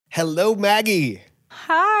Hello, Maggie.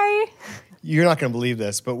 Hi. You're not going to believe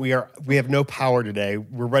this, but we have no power today.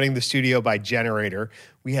 We're running the studio by generator.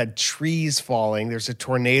 We had trees falling. There's a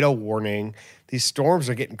tornado warning. These storms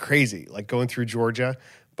are getting crazy, like going through Georgia.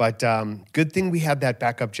 But good thing we had that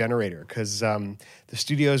backup generator because the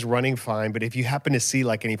studio is running fine. But if you happen to see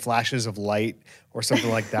like any flashes of light or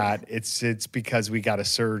something like that, it's because we got a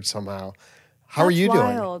surge somehow. How are you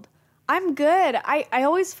doing? I'm good. I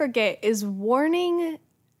always forget. Is warning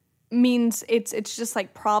means it's just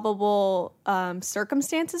like probable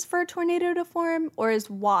circumstances for a tornado to form, or is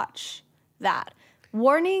watch that?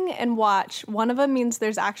 Warning and watch, one of them means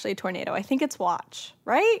there's actually a tornado. I think it's watch,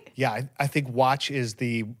 right? Yeah, I think watch is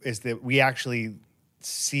that we actually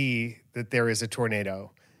see that there is a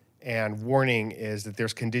tornado, and warning is that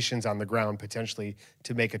there's conditions on the ground potentially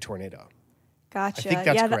to make a tornado. Gotcha. I think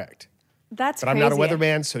that's correct. That's but crazy. I'm not a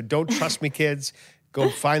weatherman, so don't trust me, kids. Go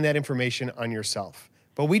find that information on yourself.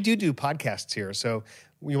 But we do podcasts here, so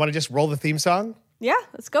you want to just roll the theme song? Yeah,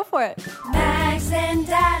 let's go for it. Max and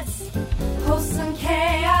Dad's wholesome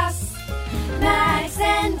chaos. Max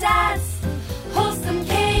and Dad's wholesome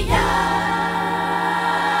chaos.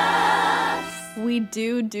 We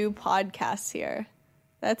do podcasts here.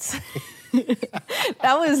 That's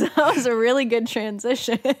that was a really good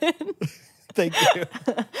transition. Thank you.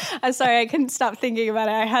 I'm sorry, I couldn't stop thinking about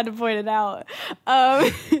it. I had to point it out.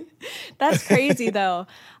 That's crazy, though.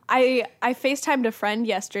 I FaceTimed a friend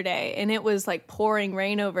yesterday, and it was like pouring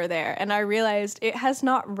rain over there, and I realized it has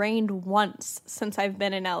not rained once since I've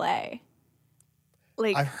been in LA.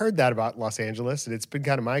 Like, I've heard that about Los Angeles, and it's been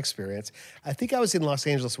kind of my experience. I think I was in Los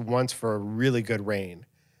Angeles once for a really good rain.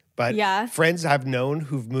 But yeah. Friends I've known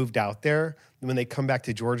who've moved out there, when they come back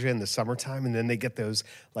to Georgia in the summertime, and then they get those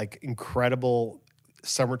like incredible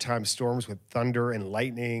summertime storms with thunder and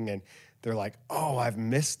lightning, and they're like, "Oh, I've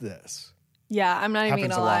missed this." Yeah, I'm not even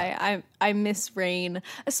gonna lie. I miss rain,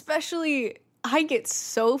 especially. I get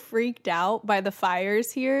so freaked out by the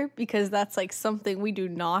fires here because that's like something we do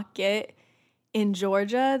not get in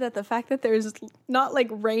Georgia. That the fact that there's not like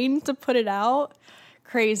rain to put it out,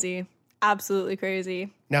 crazy, absolutely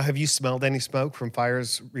crazy. Now, have you smelled any smoke from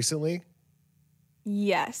fires recently?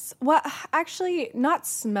 Yes. Well, actually, not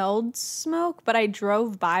smelled smoke, but I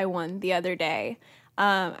drove by one the other day.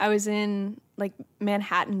 I was in like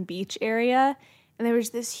Manhattan Beach area, and there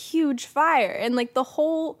was this huge fire, and like the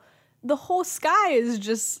whole sky is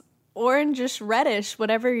just orangish reddish.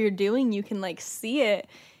 Whatever you're doing, you can like see it,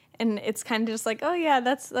 and it's kind of just like, oh yeah,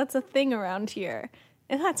 that's a thing around here,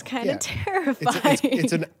 and that's kind of terrifying.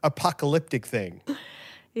 It's an apocalyptic thing.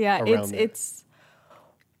 Yeah, it's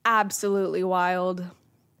absolutely wild.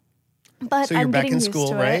 But so you're I'm back getting in used school,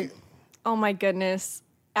 to right? it. Oh my goodness.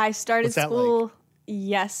 I started What's that school like?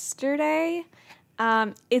 yesterday.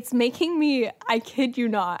 It's making me, I kid you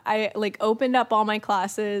not, I like opened up all my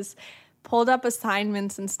classes, pulled up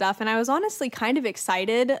assignments and stuff, and I was honestly kind of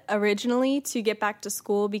excited originally to get back to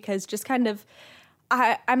school because just kind of,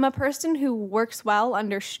 I'm a person who works well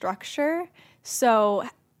under structure, so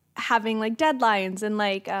having like deadlines and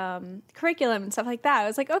like curriculum and stuff like that, I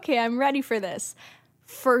was like, okay, I'm ready for this.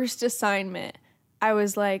 First assignment, I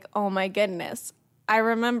was like, oh my goodness, I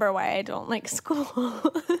remember why I don't like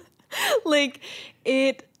school. Like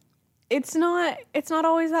it's not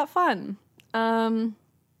always that fun. And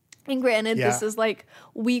granted, This is like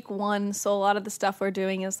week 1, so a lot of the stuff we're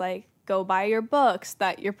doing is like go buy your books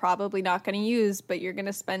that you're probably not going to use, but you're going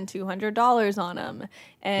to spend $200 on them.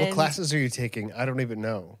 And what classes are you taking? I don't even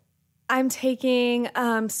know. I'm taking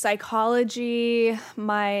psychology,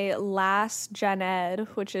 my last gen ed,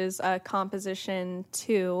 which is a composition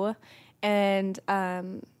 2, and a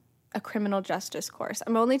criminal justice course.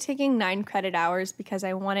 I'm only taking 9 credit hours because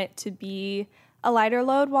I want it to be a lighter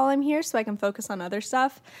load while I'm here so I can focus on other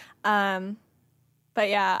stuff. But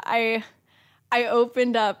yeah, I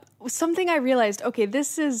opened up something. I realized, okay,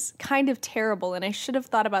 this is kind of terrible, and I should have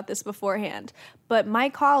thought about this beforehand. But my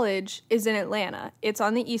college is in Atlanta. It's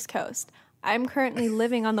on the East Coast. I'm currently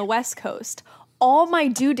living on the West Coast. All my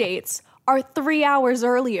due dates are 3 hours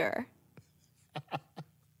earlier.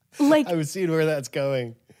 Like, I was seeing where that's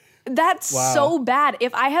going. That's so bad.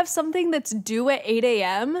 If I have something that's due at 8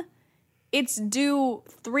 a.m., it's due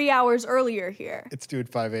 3 hours earlier here. It's due at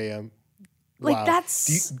 5 a.m. Like, wow.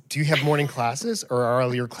 that's... Do you have morning classes, or are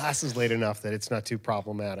all your classes late enough that it's not too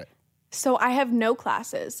problematic? So I have no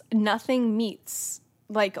classes. Nothing meets,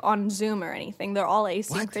 like, on Zoom or anything. They're all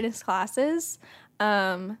asynchronous classes.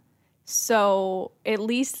 So at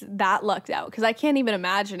least that lucked out, because I can't even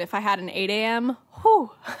imagine if I had an 8 a.m.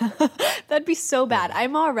 Whew, that'd be so bad.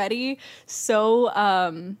 I'm already so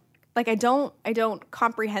like I don't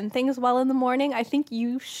comprehend things well in the morning. I think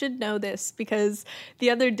you should know this because the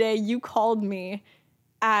other day you called me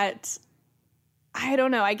at, I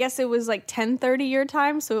don't know, I guess it was like 10:30 your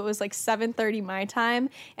time, so it was like 7:30 my time,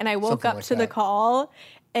 and I woke Something up like to the that. call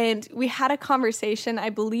and we had a conversation. I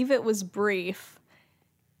believe it was brief.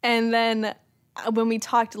 And then when we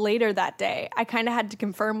talked later that day, I kind of had to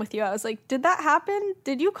confirm with you. I was like, did that happen?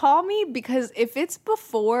 Did you call me? Because if it's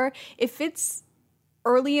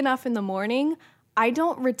early enough in the morning, I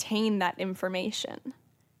don't retain that information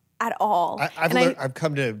at all. I've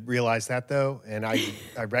come to realize that, though, and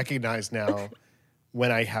I recognize now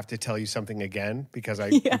when I have to tell you something again because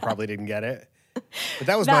I probably didn't get it. But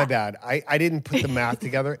that was my bad. I didn't put the math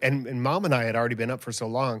together, and Mom and I had already been up for so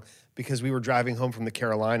long because we were driving home from the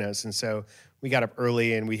Carolinas, and so we got up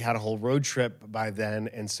early and we had a whole road trip by then,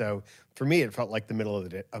 and so for me it felt like the middle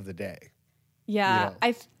of the day. Yeah,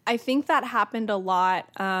 You know. I think that happened a lot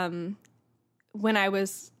when I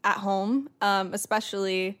was at home,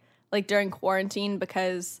 especially like during quarantine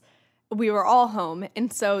because we were all home.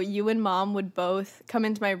 And so you and Mom would both come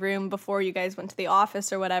into my room before you guys went to the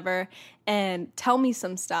office or whatever and tell me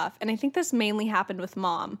some stuff. And I think this mainly happened with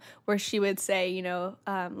Mom, where she would say, you know,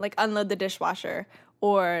 like unload the dishwasher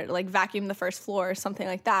or like vacuum the first floor or something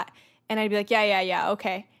like that. And I'd be like, yeah,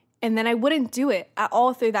 okay. And then I wouldn't do it at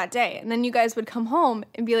all through that day. And then you guys would come home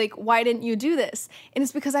and be like, why didn't you do this? And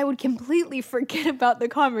it's because I would completely forget about the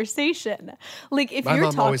conversation. Like if My you're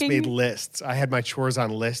mom talking, always made lists. I had my chores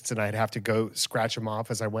on lists, and I'd have to go scratch them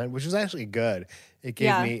off as I went, which was actually good. It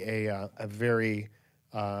gave me a very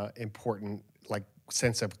important like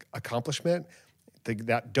sense of accomplishment,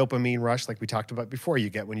 that dopamine rush, like we talked about before,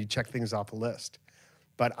 you get when you check things off a list.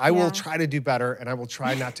 But I will try to do better, and I will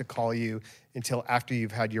try not to call you until after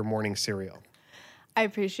you've had your morning cereal. I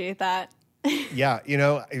appreciate that. Yeah, you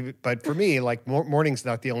know, but for me, like morning's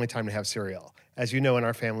not the only time to have cereal. As you know, in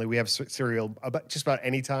our family, we have cereal just about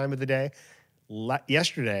any time of the day.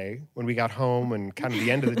 Yesterday, when we got home and kind of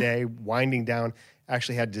the end of the day, winding down,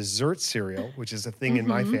 actually had dessert cereal, which is a thing in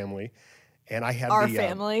my family. And I had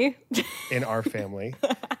Family. In our family.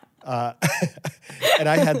 And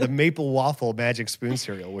I had the maple waffle magic spoon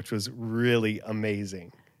cereal, which was really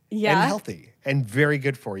amazing. Yeah. And healthy and very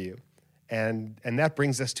good for you. And that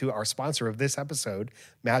brings us to our sponsor of this episode,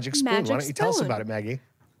 Magic Spoon. Magic Why don't you tell us Spoon. about it, Maggie?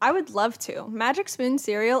 I would love to. Magic Spoon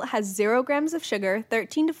cereal has 0 grams of sugar,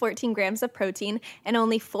 13 to 14 grams of protein, and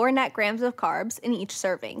only 4 net grams of carbs in each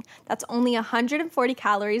serving. That's only 140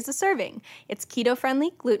 calories a serving. It's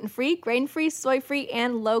keto-friendly, gluten-free, grain-free, soy-free,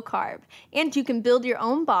 and low-carb. And you can build your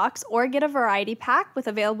own box or get a variety pack with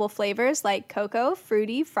available flavors like cocoa,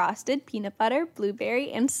 fruity, frosted, peanut butter,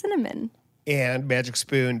 blueberry, and cinnamon. And Magic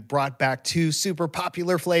Spoon brought back 2 super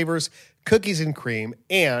popular flavors, cookies and cream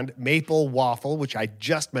and maple waffle, which I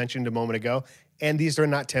just mentioned a moment ago. And these are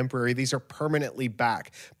not temporary. These are permanently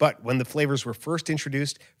back. But when the flavors were first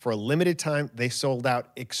introduced for a limited time, they sold out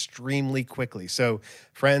extremely quickly. So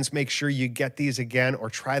friends, make sure you get these again or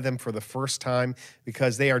try them for the first time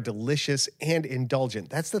because they are delicious and indulgent.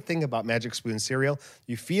 That's the thing about Magic Spoon cereal.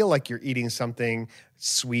 You feel like you're eating something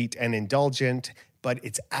sweet and indulgent, but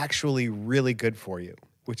it's actually really good for you,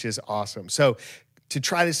 which is awesome. So to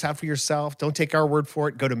try this out for yourself, don't take our word for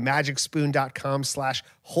it. Go to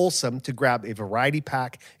magicspoon.com/wholesome to grab a variety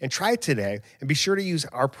pack and try it today. And be sure to use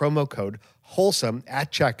our promo code wholesome at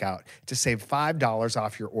checkout to save $5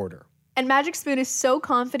 off your order. And Magic Spoon is so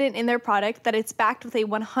confident in their product that it's backed with a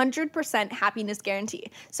 100% happiness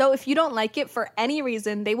guarantee. So if you don't like it for any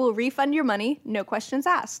reason, they will refund your money, no questions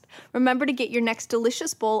asked. Remember to get your next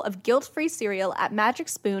delicious bowl of guilt-free cereal at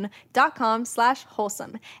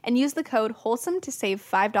magicspoon.com/wholesome and use the code wholesome to save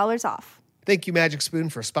 $5 off. Thank you, Magic Spoon,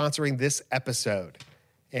 for sponsoring this episode.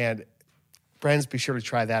 And friends, be sure to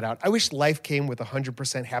try that out. I wish life came with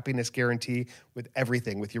 100% happiness guarantee with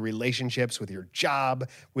everything, with your relationships, with your job,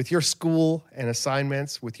 with your school and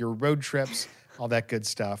assignments, with your road trips, all that good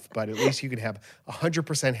stuff. But at least you can have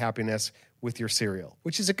 100% happiness with your cereal,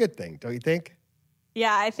 which is a good thing, don't you think?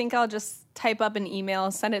 Yeah, I think I'll just type up an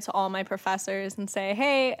email, send it to all my professors and say,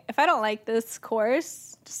 hey, if I don't like this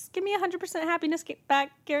course, just give me 100% happiness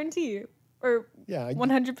back guarantee. Or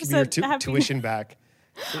 100% give me your happiness. tuition back.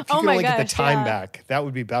 If you Oh could my only get the gosh, time yeah. back, that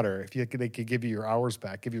would be better. If they could give you your hours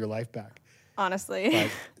back, give you your life back. Honestly.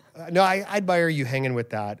 But, no, I admire you hanging with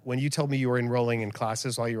that. When you told me you were enrolling in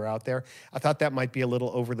classes while you were out there, I thought that might be a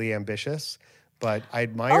little overly ambitious. But I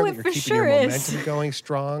admire that you're for keeping sure your is. momentum going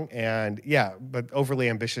strong. And yeah, but overly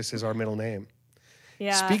ambitious is our middle name.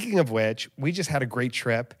 Yeah. Speaking of which, we just had a great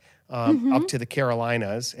trip. up to the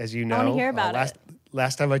Carolinas, as you know. I wanna hear about it.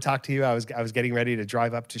 Last time I talked to you, I was getting ready to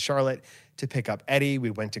drive up to Charlotte to pick up Eddie. We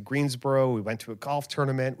went to Greensboro. We went to a golf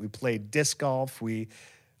tournament. We played disc golf.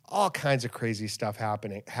 All kinds of crazy stuff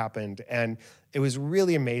happened. And it was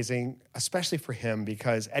really amazing, especially for him,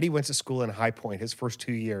 because Eddie went to school in High Point, his first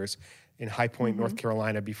 2 years in High Point, North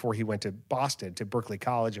Carolina, before he went to Boston, to Berklee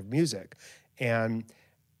College of Music. And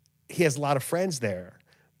he has a lot of friends there,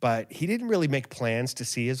 but he didn't really make plans to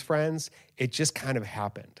see his friends. It just kind of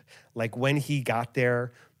happened. Like when he got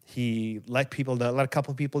there, he let a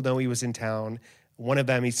couple of people know he was in town. One of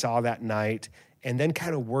them he saw that night, and then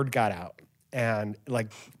kind of word got out. And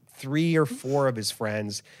like 3 or 4 of his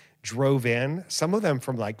friends drove in, some of them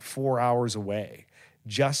from like 4 hours away,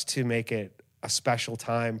 just to make it a special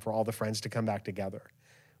time for all the friends to come back together,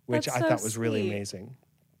 which That's I so thought was really sweet. amazing.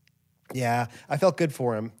 Yeah, I felt good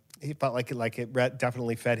for him. He felt like it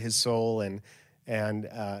definitely fed his soul, and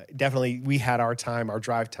definitely we had our time, our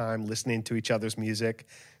drive time, listening to each other's music.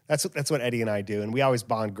 That's what Eddie and I do, and we always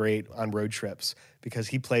bond great on road trips because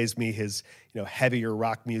he plays me his heavier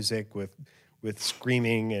rock music with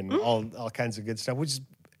screaming and all kinds of good stuff, which is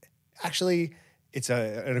actually it's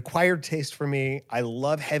an acquired taste for me. I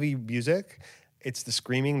love heavy music. It's the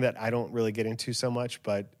screaming that I don't really get into so much,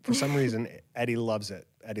 but for some reason Eddie loves it.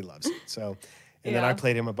 So, and then I Yeah.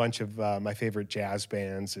 played him a bunch of my favorite jazz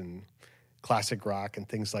bands and classic rock and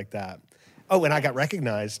things like that. Oh, and I got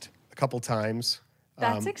recognized a couple times.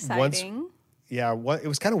 That's exciting. It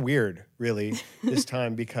was kind of weird, really, this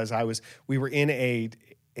time because we were in a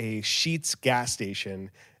Sheetz gas station,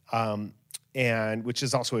 and which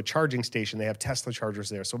is also a charging station. They have Tesla chargers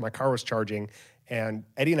there. So my car was charging, and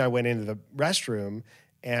Eddie and I went into the restroom,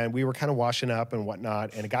 and we were kind of washing up and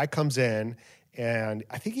whatnot. And a guy comes in, and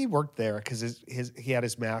I think he worked there because he had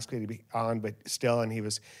his mask on, but still, and he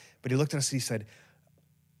looked at us and he said,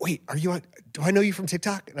 "Wait, do I know you from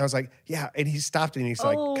TikTok?" And I was like, "Yeah." And he stopped and he's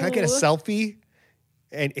like, "Can I get a selfie?"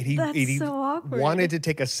 And he so awkward. wanted to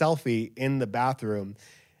take a selfie in the bathroom.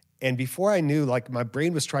 And before I knew, like my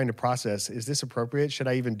brain was trying to process, is this appropriate? Should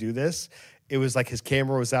I even do this? It was like his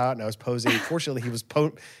camera was out and I was posing. Fortunately, he was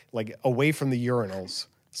like away from the urinals.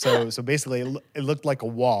 So basically it looked like a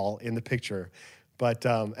wall in the picture. But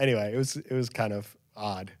anyway, it was kind of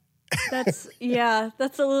odd. That's a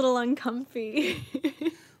little uncomfy.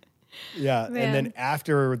 Yeah. Man. And then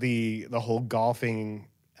after the whole golfing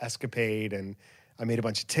escapade, and I made a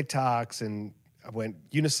bunch of TikToks, and I went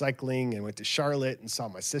unicycling and went to Charlotte and saw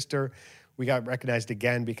my sister. We got recognized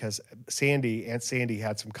again because Aunt Sandy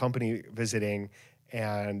had some company visiting,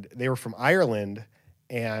 and they were from Ireland,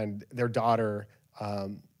 and their daughter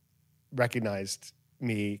recognized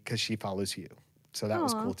me because she follows you. So that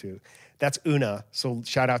was cool too. That's Una. So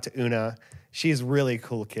shout out to Una. She's a really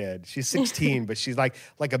cool kid. She's 16, but she's like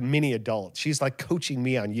a mini adult. She's like coaching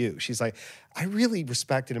me on you. She's like, I really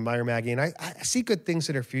respect and admire Maggie, and I see good things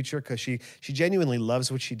in her future because she genuinely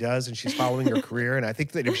loves what she does, and she's following her career. And I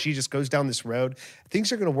think that if she just goes down this road,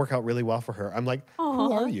 things are going to work out really well for her. I'm like,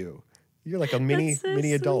 who are you? You're like a mini That's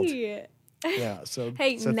so adult. sweet. Yeah. So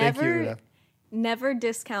Hey, so thank you, Una. never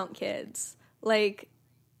discount kids. Like,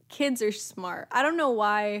 kids are smart. I don't know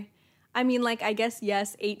why. I mean, like, I guess,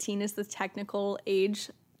 yes, 18 is the technical age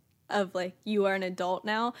of, like, you are an adult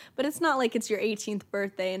now, but it's not like it's your 18th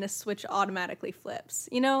birthday and a switch automatically flips.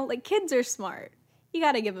 Like, kids are smart. You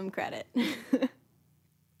got to give them credit.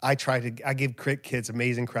 I give kids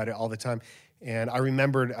amazing credit all the time. And I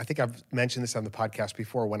remembered, I think I've mentioned this on the podcast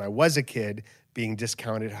before, when I was a kid being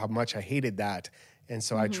discounted, how much I hated that. And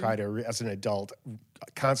so I try to, as an adult,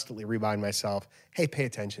 constantly remind myself, hey, pay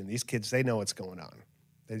attention. These kids, they know what's going on.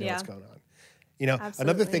 They know what's going on. Another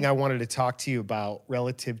Absolutely. thing I wanted to talk to you about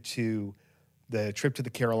relative to the trip to the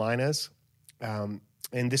Carolinas, and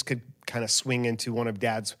this could kind of swing into one of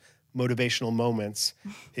Dad's motivational moments,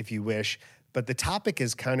 if you wish, but the topic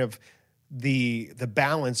is kind of the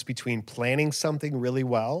balance between planning something really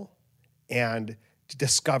well and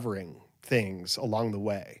discovering things along the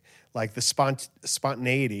way, like the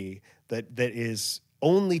spontaneity that is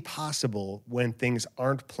only possible when things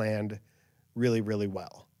aren't planned really, really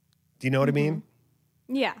well. Do you know what I mean?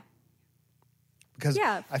 Yeah. Because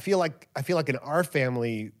Yeah. I feel like in our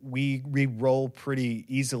family we roll pretty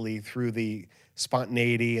easily through the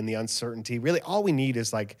spontaneity and the uncertainty. Really, all we need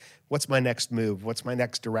is like, what's my next move? What's my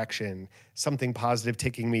next direction? Something positive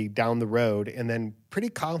taking me down the road, and then pretty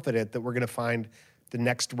confident that we're going to find the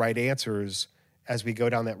next right answers as we go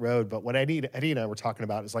down that road. But what Eddie and I were talking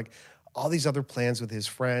about is like all these other plans with his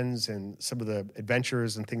friends and some of the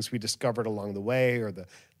adventures and things we discovered along the way, or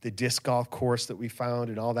the disc golf course that we found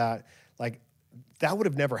and all that. Like, that would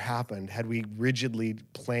have never happened had we rigidly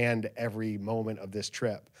planned every moment of this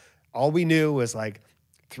trip. All we knew was like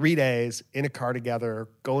 3 days in a car together,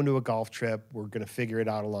 going to a golf trip. We're going to figure it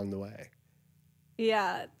out along the way.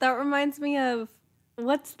 Yeah, that reminds me of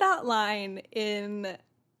what's that line in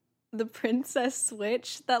The Princess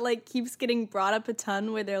Switch that like keeps getting brought up a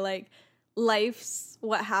ton where they're like, life's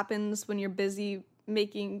what happens when you're busy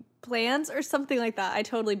making plans or something like that. I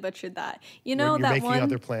totally butchered that. You know, When you're that making one.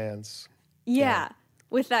 other plans. Yeah,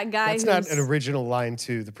 with that guy. That's not an original line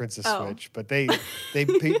to The Princess Switch, but they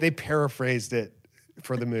paraphrased it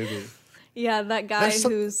for the movie. Yeah, that guy That's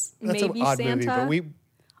who's That's maybe an odd Santa. movie,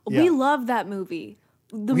 but We love that movie.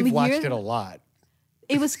 we've watched it a lot.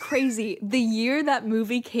 It was crazy. The year that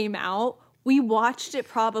movie came out, we watched it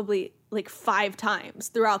probably like 5 times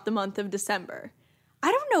throughout the month of December.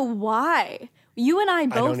 I don't know why. You and I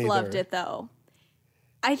both don't loved either. it though.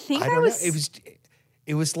 I think I I don't was. know.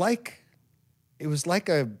 It was like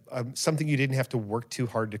a something you didn't have to work too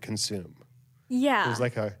hard to consume. Yeah. It was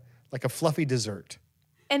like a fluffy dessert.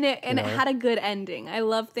 and it had a good ending. I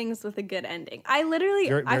love things with a good ending. I literally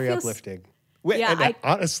Very, I very feel uplifting. Yeah, and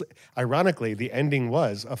honestly, ironically, the ending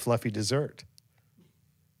was a fluffy dessert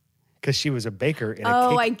because she was a baker in a Oh,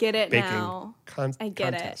 cake I get it baking now. I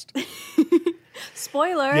get contest. it.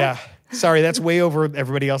 Spoiler. Yeah, sorry, that's way over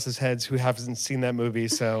everybody else's heads who hasn't seen that movie.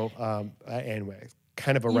 So anyway,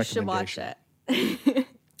 kind of a You should recommendation. watch it.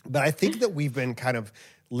 But I think that we've been kind of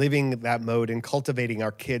living that mode and cultivating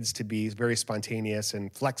our kids to be very spontaneous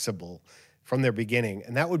and flexible from their beginning.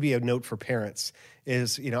 And that would be a note for parents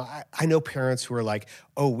is, I know parents who are like,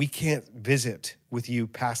 oh, we can't visit with you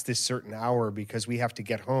past this certain hour because we have to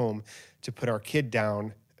get home to put our kid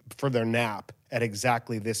down for their nap at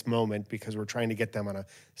exactly this moment because we're trying to get them on a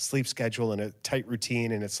sleep schedule and a tight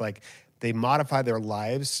routine. And it's like they modify their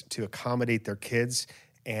lives to accommodate their kids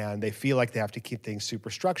and they feel like they have to keep things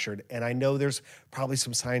super structured. And I know there's probably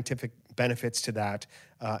some scientific benefits to that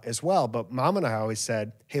as well. But Mom and I always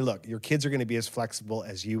said, hey, look, your kids are going to be as flexible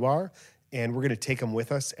as you are, and we're going to take them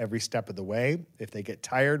with us every step of the way. If they get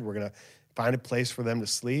tired, we're going to find a place for them to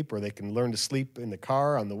sleep, or they can learn to sleep in the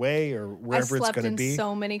car on the way or wherever it's going to be. I slept in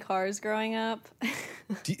so many cars growing up.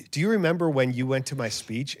 Do you remember when you went to my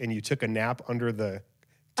speech and you took a nap under the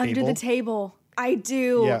table? Under the table. I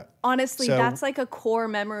do. Yeah. Honestly, So- that's like a core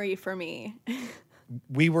memory for me.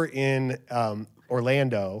 We were in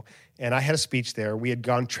Orlando, and I had a speech there. We had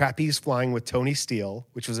gone trapeze flying with Tony Steele,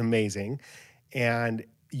 which was amazing. And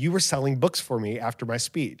you were selling books for me after my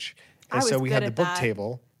speech. I And so was we good had the at book that.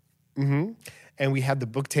 table. And we had the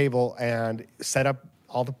book table and set up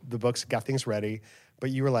all the books, got things ready. But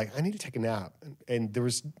you were like, I need to take a nap. And there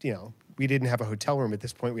was, we didn't have a hotel room at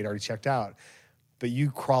this point. We'd already checked out. But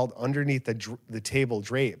you crawled underneath the table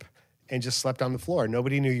drape and just slept on the floor.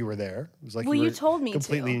 Nobody knew you were there. It was like Well, you you were told me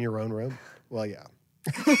completely to. in your own room. Well, yeah.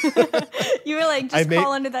 You were like, I just may-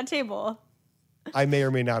 crawl under that table. I may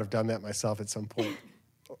or may not have done that myself at some point.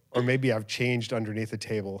 Or maybe I've changed underneath a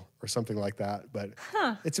table or something like that. But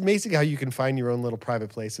it's amazing how you can find your own little private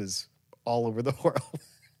places all over the world.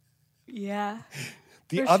 Yeah.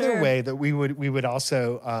 The For other sure. way that we would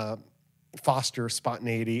also foster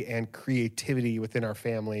spontaneity and creativity within our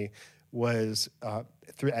family was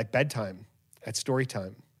at bedtime, at story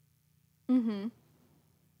time. Mm-hmm.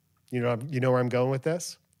 You know where I'm going with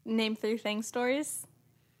this? Name 3 things stories.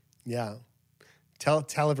 Yeah.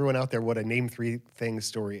 Tell everyone out there what a name 3 things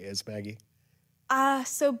story is, Maggie.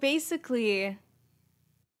 So basically,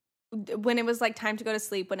 when it was like time to go to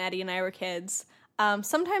sleep, when Eddie and I were kids,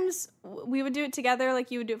 sometimes we would do it together,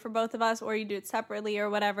 like you would do it for both of us, or you do it separately or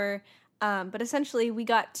whatever. But essentially, we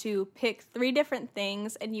got to pick 3 different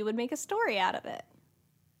things, and you would make a story out of it.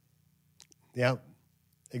 Yeah,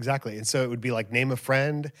 exactly. And so it would be like name a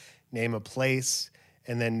friend, name a place,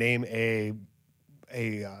 and then name a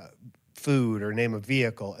food or name a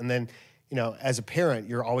vehicle. And then, as a parent,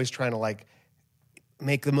 you're always trying to like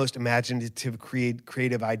make the most imaginative,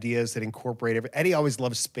 creative ideas that incorporate Eddie always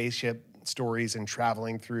loves spaceship stories and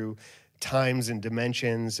traveling through times and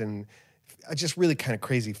dimensions and just really kind of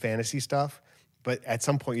crazy fantasy stuff. But at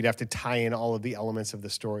some point, you'd have to tie in all of the elements of the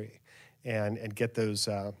story and get those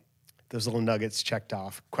little nuggets checked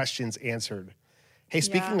off, questions answered. Hey,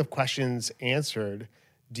 speaking Yeah. of questions answered,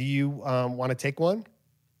 do you want to take one?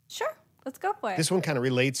 Sure, let's go for it. This one kind of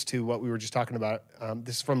relates to what we were just talking about.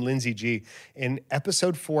 This is from Lindsay G. In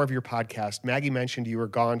episode 4 of your podcast, Maggie mentioned you were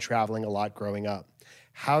gone traveling a lot growing up.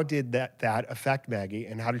 How did that affect Maggie,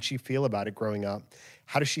 and how did she feel about it growing up?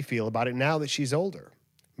 How does she feel about it now that she's older?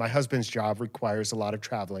 My husband's job requires a lot of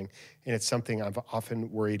traveling, and it's something I've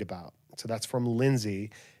often worried about. So that's from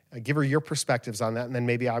Lindsay. Give her your perspectives on that, and then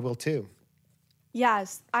maybe I will too.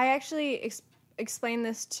 Yes, I actually explained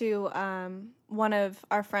this to one of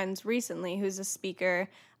our friends recently who's a speaker,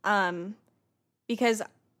 because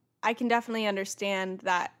I can definitely understand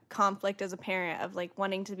that conflict as a parent of like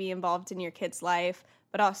wanting to be involved in your kid's life,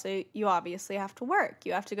 but also you obviously have to work.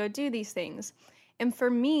 You have to go do these things. And for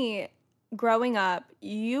me, growing up,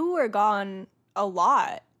 you were gone a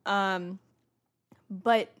lot,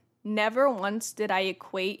 but never once did I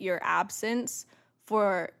equate your absence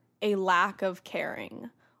for a lack of caring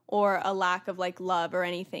or a lack of like love or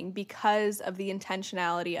anything because of the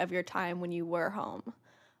intentionality of your time when you were home.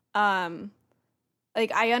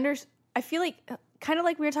 Like I feel like kind of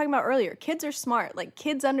like we were talking about earlier, kids are smart. Like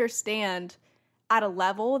kids understand at a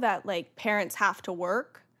level that like parents have to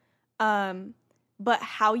work. But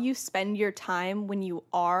how you spend your time when you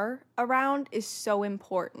are around is so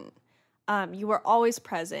important. You were always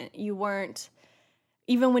present. You weren't,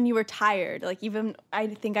 even when you were tired, like even, I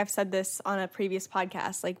think I've said this on a previous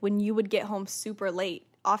podcast, like when you would get home super late,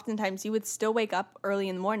 oftentimes you would still wake up early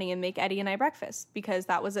in the morning and make Eddie and I breakfast because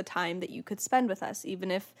that was a time that you could spend with us,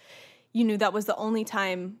 even if you knew that was the only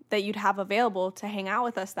time that you'd have available to hang out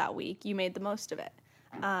with us that week. You made the most of it.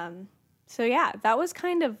 So yeah, that was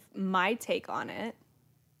kind of my take on it.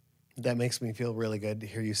 That makes me feel really good to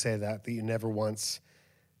hear you say that you never once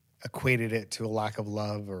equated it to a lack of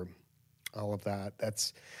love or all of that.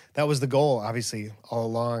 That was the goal, obviously, all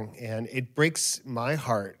along. And it breaks my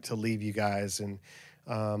heart to leave you guys. And,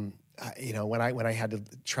 when I had to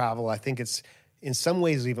travel, I think it's in some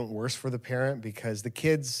ways even worse for the parent because the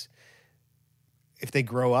kids, if they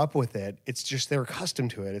grow up with it, it's just they're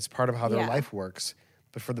accustomed to it. It's part of how their life works.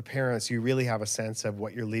 But for the parents, you really have a sense of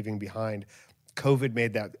what you're leaving behind. COVID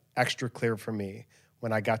made that extra clear for me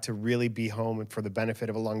when I got to really be home and for the benefit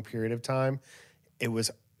of a long period of time. It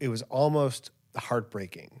was almost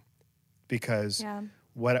heartbreaking because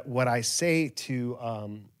what I say to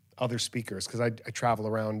other speakers, because I travel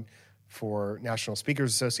around for National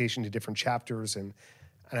Speakers Association to different chapters, and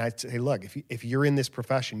I say, look, if you're in this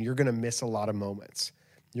profession, you're going to miss a lot of moments.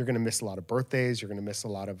 You're going to miss a lot of birthdays. You're going to miss a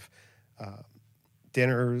lot of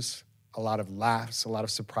dinners, a lot of laughs, a lot of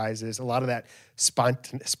surprises, a lot of that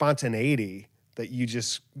spontaneity that you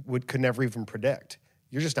just could never even predict.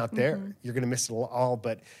 You're just not there. Mm-hmm. You're going to miss it all,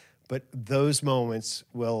 but those moments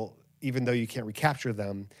will, even though you can't recapture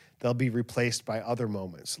them, they'll be replaced by other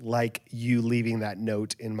moments, like you leaving that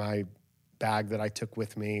note in my bag that I took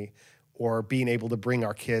with me, or being able to bring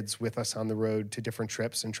our kids with us on the road to different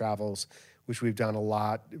trips and travels, which we've done a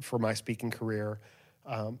lot for my speaking career.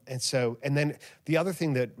 And then the other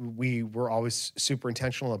thing that we were always super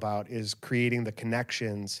intentional about is creating the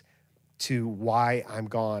connections to why I'm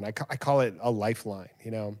gone. I call it a lifeline,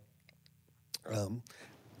 the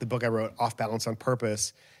book I wrote, Off Balance on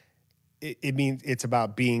Purpose, it means it's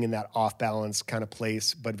about being in that off balance kind of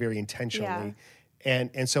place, but very intentionally. Yeah.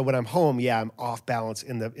 And so when I'm home, I'm off balance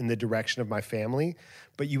in the direction of my family,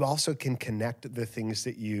 but you also can connect the things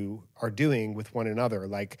that you are doing with one another,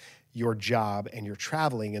 like your job and your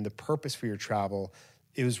traveling and the purpose for your travel.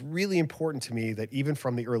 It was really important to me that even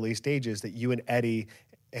from the early stages that you and Eddie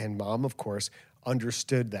and Mom, of course,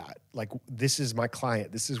 understood that. Like, this is my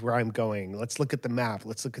client. This is where I'm going. Let's look at the map.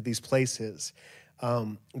 Let's look at these places.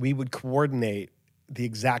 We would coordinate the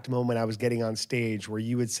exact moment I was getting on stage where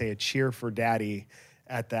you would say a cheer for Daddy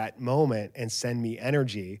at that moment and send me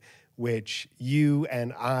energy, which you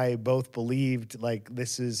and I both believed, like,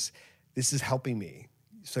 this is helping me.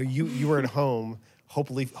 So you were at home,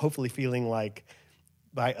 hopefully feeling like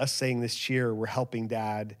by us saying this cheer, we're helping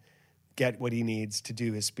Dad get what he needs to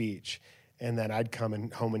do his speech. And then I'd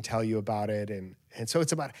come home and tell you about it. And so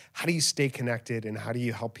it's about how do you stay connected and how do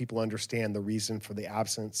you help people understand the reason for the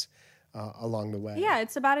absence along the way. Yeah,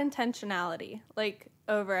 it's about intentionality, like,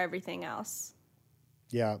 over everything else.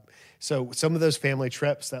 Yeah. So some of those family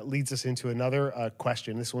trips, that leads us into another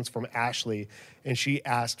question. This one's from Ashley, and she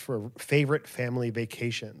asked for favorite family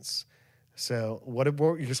vacations. So what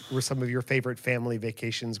were some of your favorite family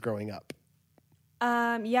vacations growing up?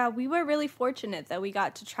 We were really fortunate that we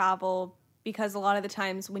got to travel because a lot of the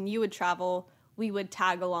times when you would travel, we would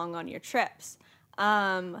tag along on your trips.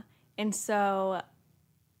 And so,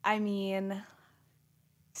 I mean,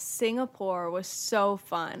 Singapore was so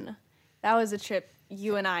fun. That was a trip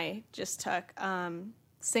you and I just took.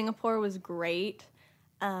 Singapore was great.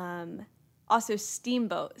 Also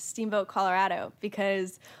Steamboat, Colorado,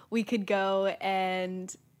 because we could go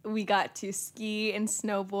and we got to ski and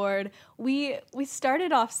snowboard. We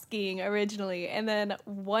started off skiing originally, and then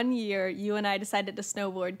one year you and I decided to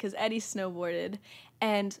snowboard because Eddie snowboarded,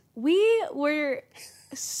 and we were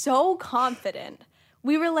so confident.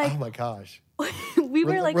 We were like, oh my gosh, we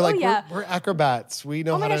were like, we're acrobats. We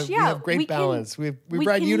know oh how my to. gosh, We yeah, have great balance. We we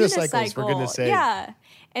ride can unicycles, for goodness sake. Yeah.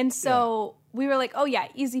 And so we were like, oh yeah,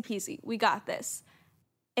 easy peasy. We got this.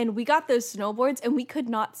 And we got those snowboards and we could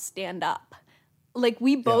not stand up. Like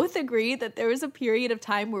we both agreed that there was a period of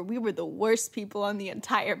time where we were the worst people on the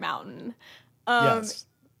entire mountain. Yes.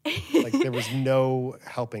 Like there was no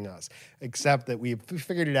helping us, except that we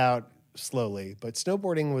figured it out slowly. But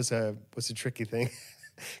snowboarding was a tricky thing.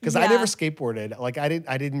 Because I never skateboarded. Like I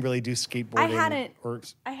didn't really do skateboarding. I hadn't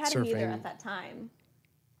surfing. either at that time.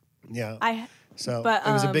 Yeah. But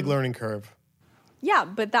it was a big learning curve. Yeah,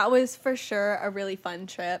 but that was for sure a really fun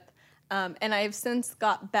trip. And I've since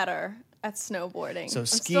got better at snowboarding. So I'm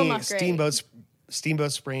still not great.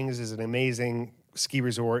 Steamboat Springs is an amazing ski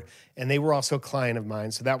resort, and they were also a client of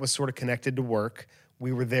mine. So that was sort of connected to work.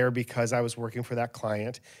 We were there because I was working for that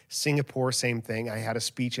client. Singapore, same thing. I had a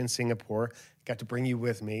speech in Singapore. Got to bring you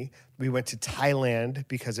with me. We went to Thailand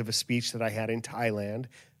because of a speech that I had in Thailand.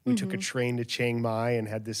 We took a train to Chiang Mai and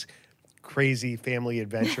had this crazy family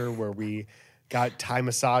adventure where we got Thai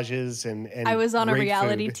massages and I was on a great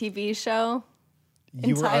reality food. TV show.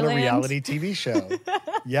 You were on a reality TV show.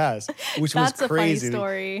 Yes, which That's was crazy. a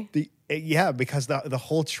funny story. Because the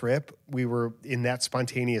whole trip, we were in that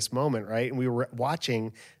spontaneous moment, right? And we were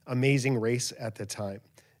watching Amazing Race at the time.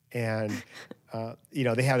 And,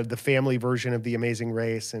 they had the family version of the Amazing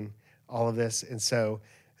Race and all of this. And so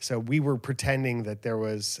we were pretending that there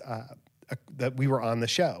was, that we were on the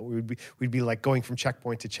show. We'd be like going from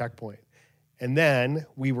checkpoint to checkpoint. And then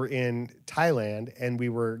we were in Thailand and we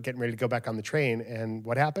were getting ready to go back on the train. And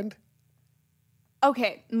what happened?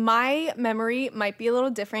 Okay, my memory might be a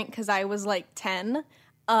little different because I was like 10.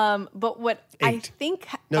 But what 8. I think...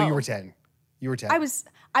 No, you were 10. You were 10.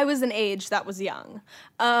 I was an age that was young.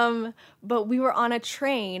 But we were on a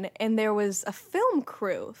train and there was a film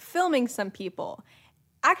crew filming some people.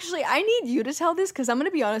 Actually, I need you to tell this because I'm going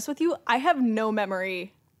to be honest with you. I have no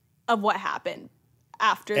memory of what happened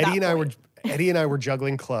after that point. Eddie and I were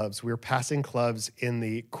juggling clubs. We were passing clubs in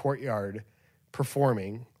the courtyard,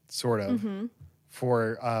 performing, sort of,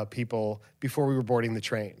 for people before we were boarding the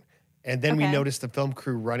train. And then we noticed the film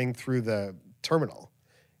crew running through the terminal.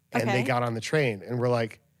 And they got on the train. And we're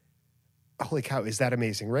like, holy cow, is that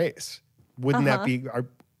Amazing Race? Wouldn't that be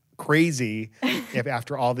crazy if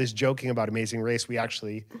after all this joking about Amazing Race, we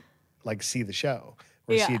actually see the show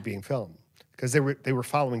or see it being filmed? Because they were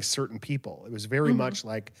following certain people. It was very much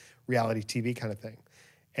like reality TV kind of thing.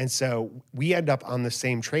 And so we end up on the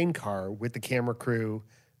same train car with the camera crew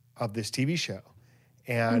of this TV show.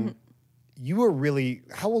 And you were really,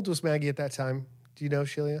 how old was Maggie at that time? Do you know,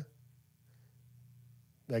 Shelia?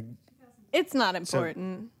 It's not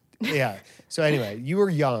important. So anyway, you were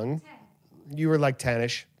young. You were like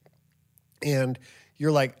 10-ish. And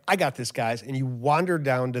you're like, I got this, guys. And you wandered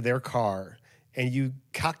down to their car and you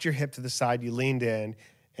cocked your hip to the side, you leaned in,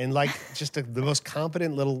 and just the most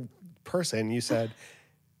confident little person, you said,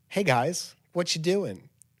 hey guys, what you doing?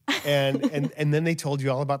 And then they told you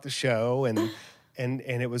all about the show and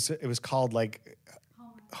it was called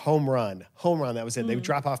Home Run. That was it. They would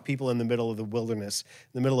drop off people in the middle of the wilderness,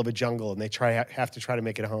 in the middle of a jungle, and they have to try to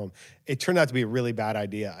make it home. It turned out to be a really bad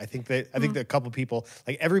idea. I think that a couple people,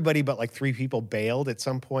 everybody but 3 people bailed at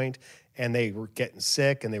some point, and they were getting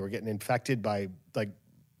sick and they were getting infected by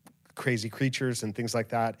crazy creatures and things like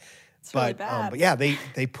that. It's really bad. But yeah,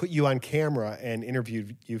 they put you on camera and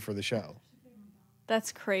interviewed you for the show.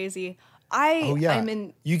 That's crazy. You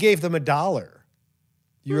gave them $1.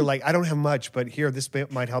 You were like, I don't have much, but here, this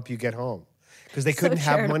might help you get home. Because they couldn't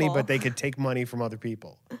have money, but they could take money from other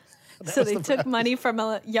people. So they took money from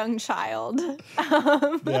a young child.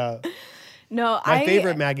 Yeah. No, My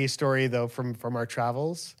favorite Maggie story, though, from our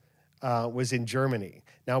travels was in Germany.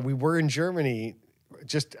 Now, we were in Germany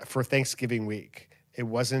just for Thanksgiving week. It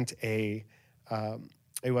wasn't a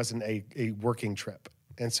working trip.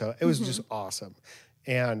 And so it was just awesome.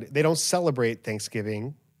 And they don't celebrate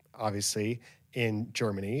Thanksgiving, obviously, in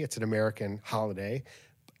Germany. It's an American holiday.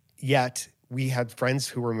 Yet we had friends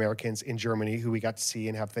who were Americans in Germany who we got to see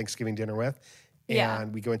and have Thanksgiving dinner with.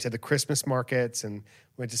 And we go into the Christmas markets and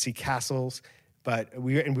went to see castles. But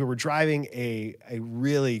we were driving a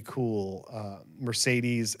really cool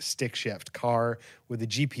Mercedes stick shift car with a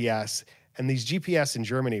GPS. And these GPS in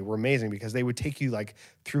Germany were amazing because they would take you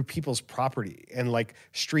through people's property and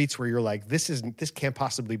streets where you're like, this can't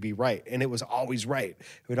possibly be right. And it was always right.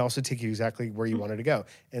 It would also take you exactly where you wanted to go,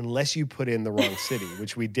 unless you put in the wrong city,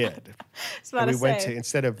 which we did. And we went to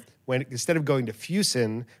instead of going to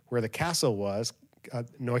Fusen, where the castle was,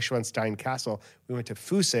 Neuschwanstein Castle, we went to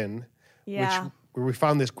Fusen, where we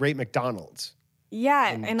found this great McDonald's. Yeah,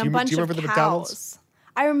 And and do a you- bunch do you of remember the cows. McDonald's?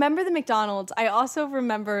 I remember the McDonald's. I also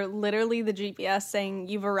remember literally the GPS saying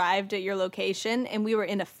you've arrived at your location, and we were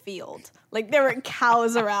in a field. Like there were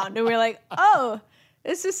cows around, and we were like, "Oh,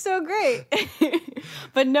 this is so great."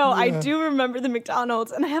 But no, I do remember the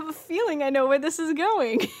McDonald's, and I have a feeling I know where this is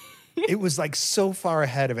going. It was like so far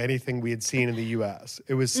ahead of anything we had seen in the US.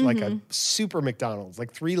 It was like a super McDonald's,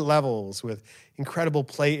 like 3 levels with incredible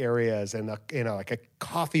play areas and like a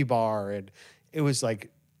coffee bar, and it was like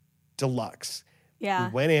deluxe. Yeah.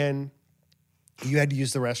 We went in, you had to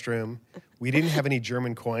use the restroom. We didn't have any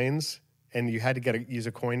German coins, and you had to use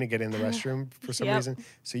a coin to get in the restroom for some Yep. reason.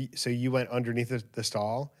 So you went underneath the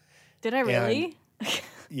stall. Did I really?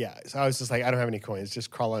 Yeah, so I was just like, I don't have any coins,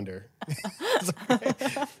 just crawl under.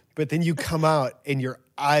 But then you come out and your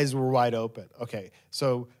eyes were wide open. Okay,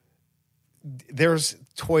 so there's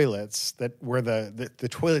toilets where the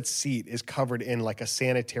toilet seat is covered in like a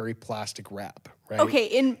sanitary plastic wrap, right? Okay,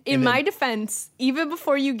 in my defense, even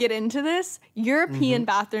before you get into this, European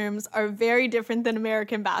bathrooms are very different than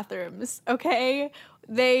American bathrooms, okay?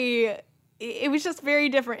 It was just very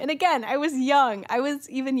different. And again, I was young. I was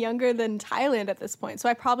even younger than Thailand at this point, so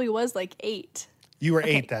I probably was like 8. You were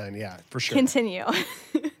 8 then, yeah, for sure. Continue.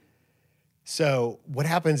 So what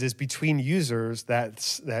happens is between users,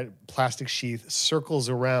 that plastic sheath circles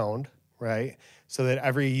around, right? So that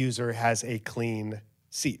every user has a clean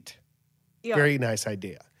seat. Yeah. Very nice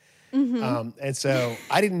idea. And so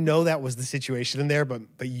I didn't know that was the situation in there, but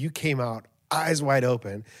you came out eyes wide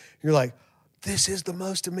open. You're like, this is the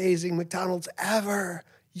most amazing McDonald's ever.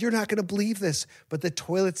 You're not going to believe this. But the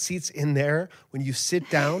toilet seats in there, when you sit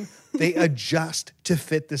down, they adjust to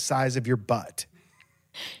fit the size of your butt.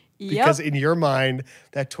 Because in your mind,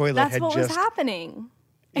 that toilet That's had what just... was happening.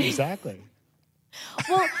 Exactly.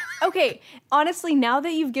 Well, okay. Honestly, now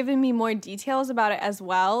that you've given me more details about it as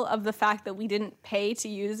well, of the fact that we didn't pay to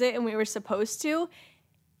use it and we were supposed to,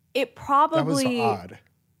 it probably... That was odd.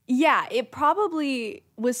 Yeah, it probably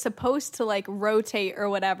was supposed to like rotate or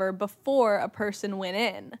whatever before a person went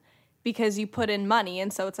in because you put in money.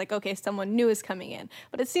 And so it's like, okay, someone new is coming in.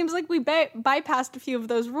 But it seems like we bypassed a few of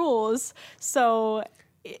those rules. So,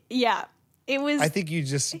 yeah, it was... I think you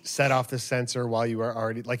just set off the sensor while you were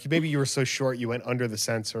already... Like, maybe you were so short you went under the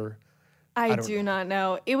sensor. I do not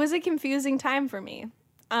know. It was a confusing time for me.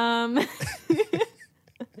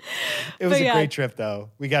 It was But a great trip, though.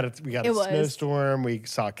 We got a was. snowstorm. We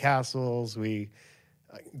saw castles.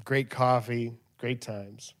 Great coffee. Great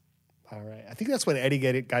times. All right. I think that's when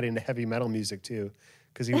Eddie got into heavy metal music, too,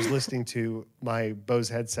 because he was listening to my Bose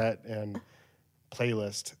headset and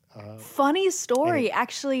playlist. Funny story.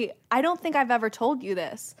 Actually, I don't think I've ever told you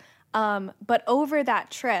this. But over that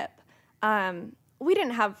trip, we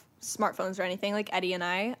didn't have smartphones or anything, like Eddie and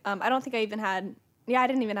I. I don't think I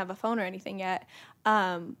didn't even have a phone or anything yet.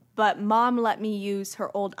 But Mom let me use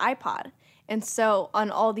her old iPod. And so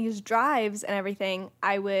on all these drives and everything,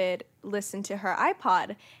 I would listen to her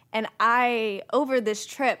iPod. And I, over this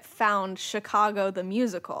trip, found Chicago the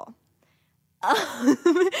musical.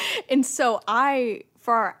 And so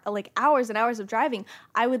for like hours and hours of driving,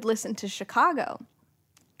 I would listen to Chicago.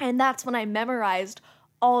 And that's when I memorized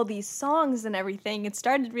all these songs and everything and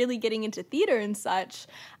started really getting into theater and such.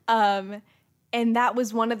 And that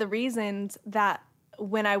was one of the reasons that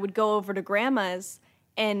when I would go over to Grandma's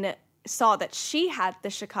and saw that she had the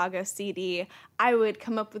Chicago CD, I would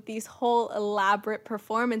come up with these whole elaborate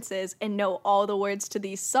performances and know all the words to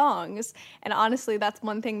these songs. And honestly, that's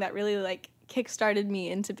one thing that really like kickstarted me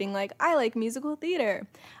into being like, I like musical theater.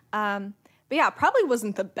 But yeah, probably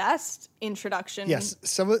wasn't the best introduction. Yes,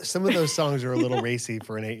 some of those songs are a little racy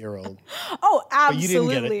for an 8-year-old. Oh, But you didn't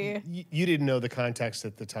absolutely. get it. You didn't know the context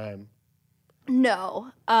at the time.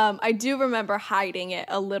 No. I do remember hiding it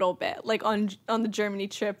a little bit, like on the Germany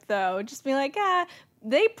trip, though, just being like, I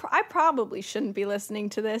probably shouldn't be listening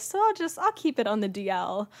to this, so I'll keep it on the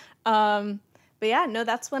DL. But yeah, no,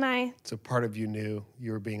 that's when So part of you knew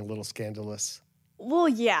you were being a little scandalous. well,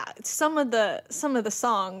 yeah, some of the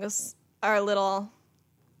songs are a little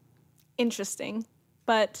interesting,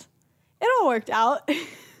 but it all worked out.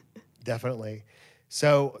 Definitely.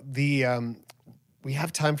 So we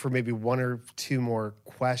have time for maybe 1 or 2 more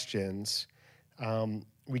questions.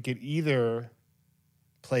 We could either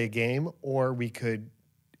play a game or we could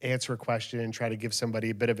answer a question and try to give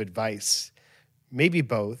somebody a bit of advice. Maybe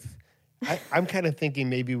both. I'm kind of thinking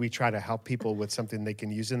maybe we try to help people with something they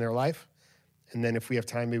can use in their life. And then if we have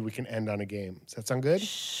time, maybe we can end on a game. Does that sound good?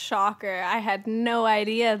 Shocker. I had no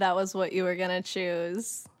idea that was what you were going to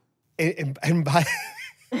choose. And by...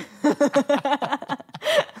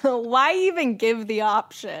 Why even give the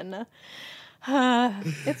option?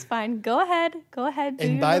 It's fine. Go ahead. Go ahead. Do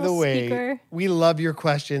And your by the little way, speaker. we love your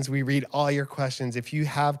questions. We read all your questions. If you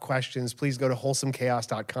have questions, please go to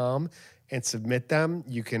wholesomechaos.com and submit them.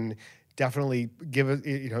 You can definitely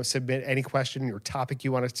submit any question or topic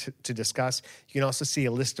you want us to discuss. You can also see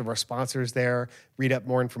a list of our sponsors there, read up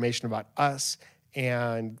more information about us,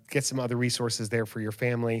 and get some other resources there for your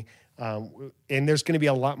family. And there's going to be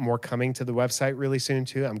a lot more coming to the website really soon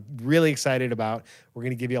too. I'm really excited about. We're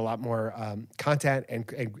going to give you a lot more content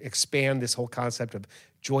and expand this whole concept of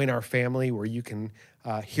join our family, where you can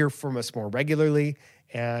hear from us more regularly.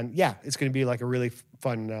 And yeah, it's going to be like a really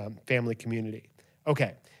fun family community.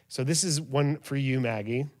 Okay, so this is one for you,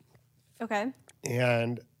 Maggie. Okay.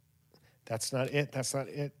 And that's not it. That's not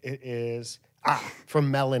it. It is from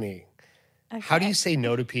Melanie. Okay. How do you say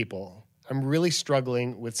no to people? I'm really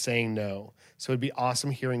struggling with saying no. So it'd be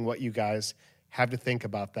awesome hearing what you guys have to think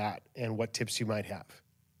about that and what tips you might have.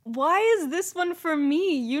 Why is this one for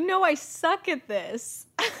me? You know I suck at this.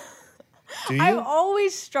 Do you? I've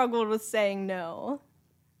always struggled with saying no.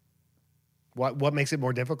 What makes it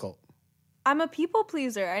more difficult? I'm a people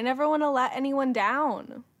pleaser. I never want to let anyone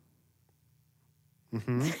down.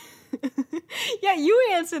 Mm-hmm. Yeah, you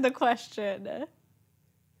answer the question.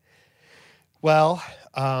 Well,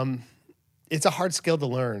 it's a hard skill to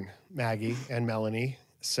learn, Maggie and Melanie.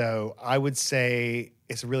 So I would say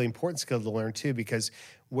it's a really important skill to learn too, because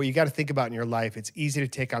what you got to think about in your life, it's easy to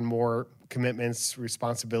take on more commitments,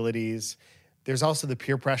 responsibilities. There's also the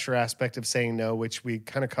peer pressure aspect of saying no, which we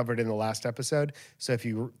kind of covered in the last episode. So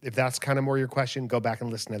if that's kind of more your question, go back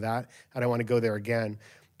and listen to that. I don't want to go there again.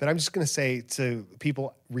 But I'm just going to say to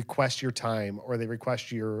people, request your time or they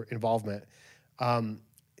request your involvement.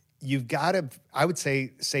 You've got to, I would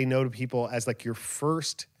say no to people as like your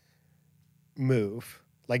first move.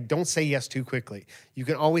 Like, don't say yes too quickly. You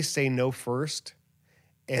can always say no first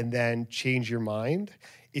and then change your mind.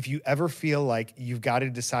 If you ever feel like you've got to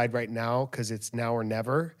decide right now because it's now or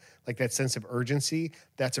never, like that sense of urgency,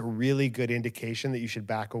 that's a really good indication that you should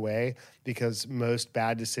back away, because most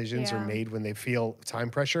bad decisions are made when they feel time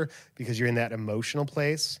pressure because you're in that emotional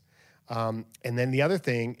place. And then the other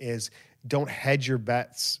thing is, don't hedge your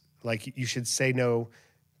bets. Like, you should say no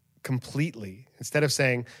completely. Instead of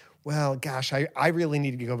saying, well, gosh, I really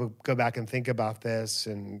need to go back and think about this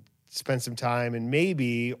and spend some time and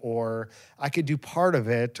maybe, or I could do part of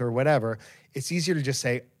it or whatever. It's easier to just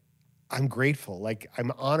say, I'm grateful. Like,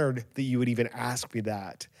 I'm honored that you would even ask me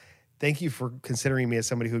that. Thank you for considering me as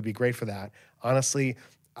somebody who would be great for that. Honestly,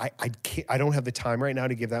 I don't have the time right now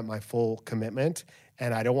to give that my full commitment,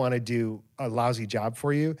 and I don't want to do a lousy job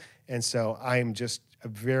for you. And so I'm just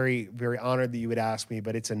very, very honored that you would ask me,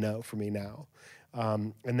 but it's a no for me now.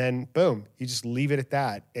 And then boom, you just leave it at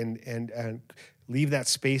that and leave that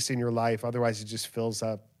space in your life. Otherwise it just fills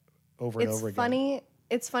up over and over again.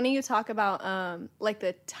 It's funny you talk about like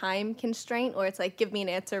the time constraint, or it's like, give me an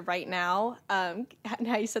answer right now. And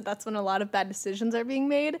how you said that's when a lot of bad decisions are being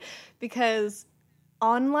made, because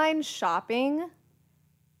online shopping,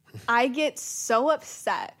 I get so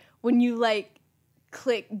upset when you like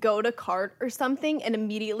click go to cart or something and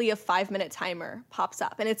immediately a 5-minute timer pops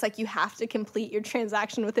up and it's like you have to complete your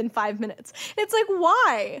transaction within 5 minutes. It's like,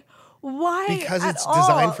 why because it's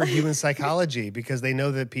designed for human psychology, because they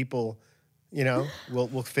know that people,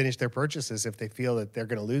 will finish their purchases if they feel that they're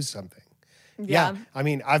going to lose something. Yeah. I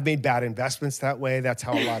mean, I've made bad investments that way. That's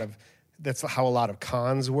how a lot of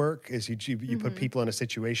cons work, is you put people in a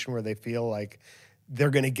situation where they feel like they're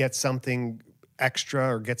going to get something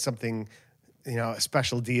extra or get something, a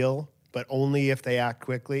special deal, but only if they act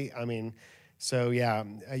quickly. I mean, so yeah,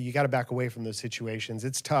 you got to back away from those situations.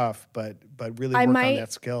 It's tough, but really work on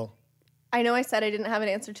that skill. I know I said I didn't have an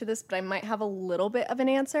answer to this, but I might have a little bit of an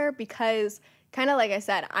answer, because kind of like I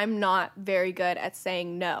said, I'm not very good at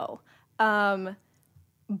saying no.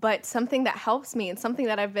 But something that helps me and something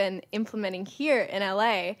that I've been implementing here in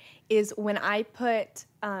LA is when I put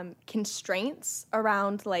constraints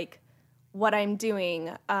around like what I'm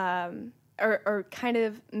doing, or kind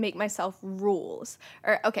of make myself rules.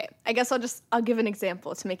 Or okay, I guess I'll give an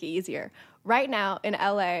example to make it easier. Right now in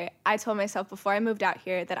LA, I told myself before I moved out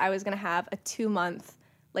here that I was gonna have a 2-month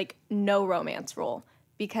like no romance rule,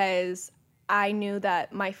 because I knew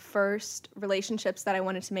that my first relationships that I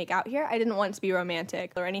wanted to make out here, I didn't want it to be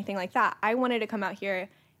romantic or anything like that. I wanted to come out here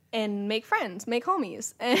and make friends, make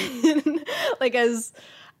homies. And like, as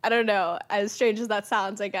strange as that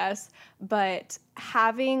sounds, I guess, but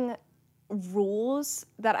having rules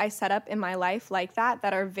that I set up in my life like that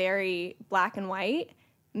are very black and white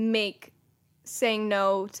make saying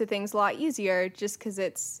no to things a lot easier, just because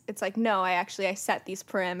it's like, no, I set these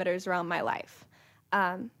parameters around my life.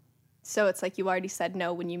 So it's like you already said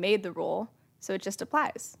no when you made the rule. So it just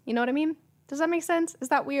applies. You know what I mean? Does that make sense? Is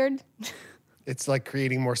that weird? It's like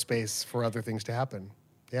creating more space for other things to happen.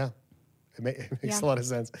 Yeah. It makes a lot of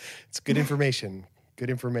sense. It's good information. Good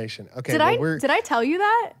information. Okay. Did I tell you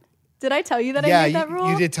that? Did I tell you that I made that rule?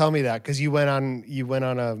 You did tell me that because you went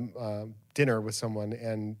on a dinner with someone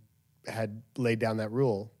and had laid down that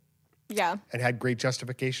rule. Yeah. And had great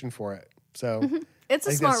justification for it. So It's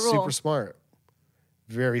a smart rule. Super smart.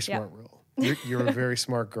 Very smart rule. You're a very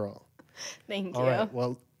smart girl. Thank you. All right.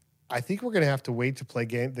 Well, I think we're going to have to wait to play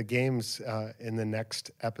the games in the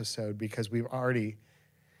next episode because we've already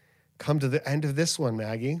come to the end of this one,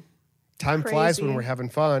 Maggie. Time flies when we're having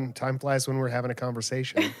fun. Time flies when we're having a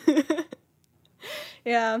conversation.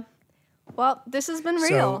 Yeah. Well, this has been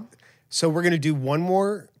real. So we're going to do one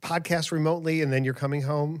more podcast remotely, and then you're coming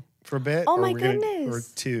home for a bit? Oh, my goodness. Or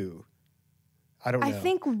two? I don't know. I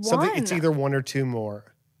think one. It's either one or two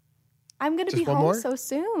more. I'm going to be home so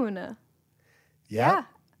soon. Yeah.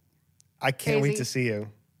 I can't wait to see you.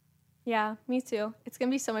 Yeah, me too. It's going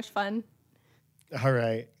to be so much fun. All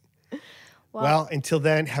right. Well, until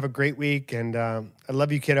then, have a great week. And I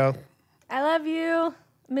love you, kiddo. I love you.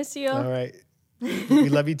 Miss you. All right. We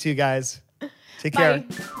love you too, guys. Take care.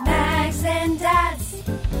 Max and Dads.